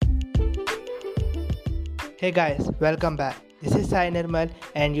Hey guys, welcome back. This is Sai Nirmal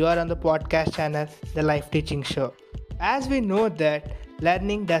and you are on the podcast channel The Life Teaching Show. As we know that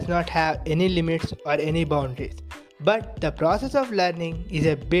learning does not have any limits or any boundaries, but the process of learning is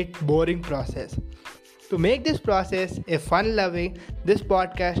a bit boring process. To make this process a fun loving, this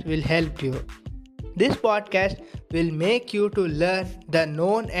podcast will help you. This podcast will make you to learn the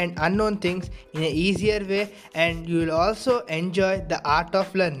known and unknown things in an easier way, and you will also enjoy the art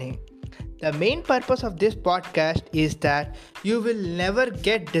of learning. The main purpose of this podcast is that you will never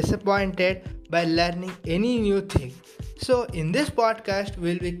get disappointed by learning any new thing. So, in this podcast,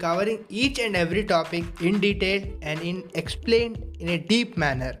 we'll be covering each and every topic in detail and in explained in a deep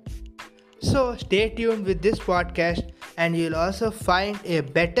manner. So, stay tuned with this podcast, and you'll also find a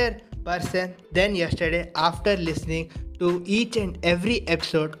better person than yesterday after listening to each and every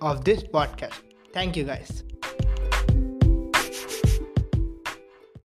episode of this podcast. Thank you, guys.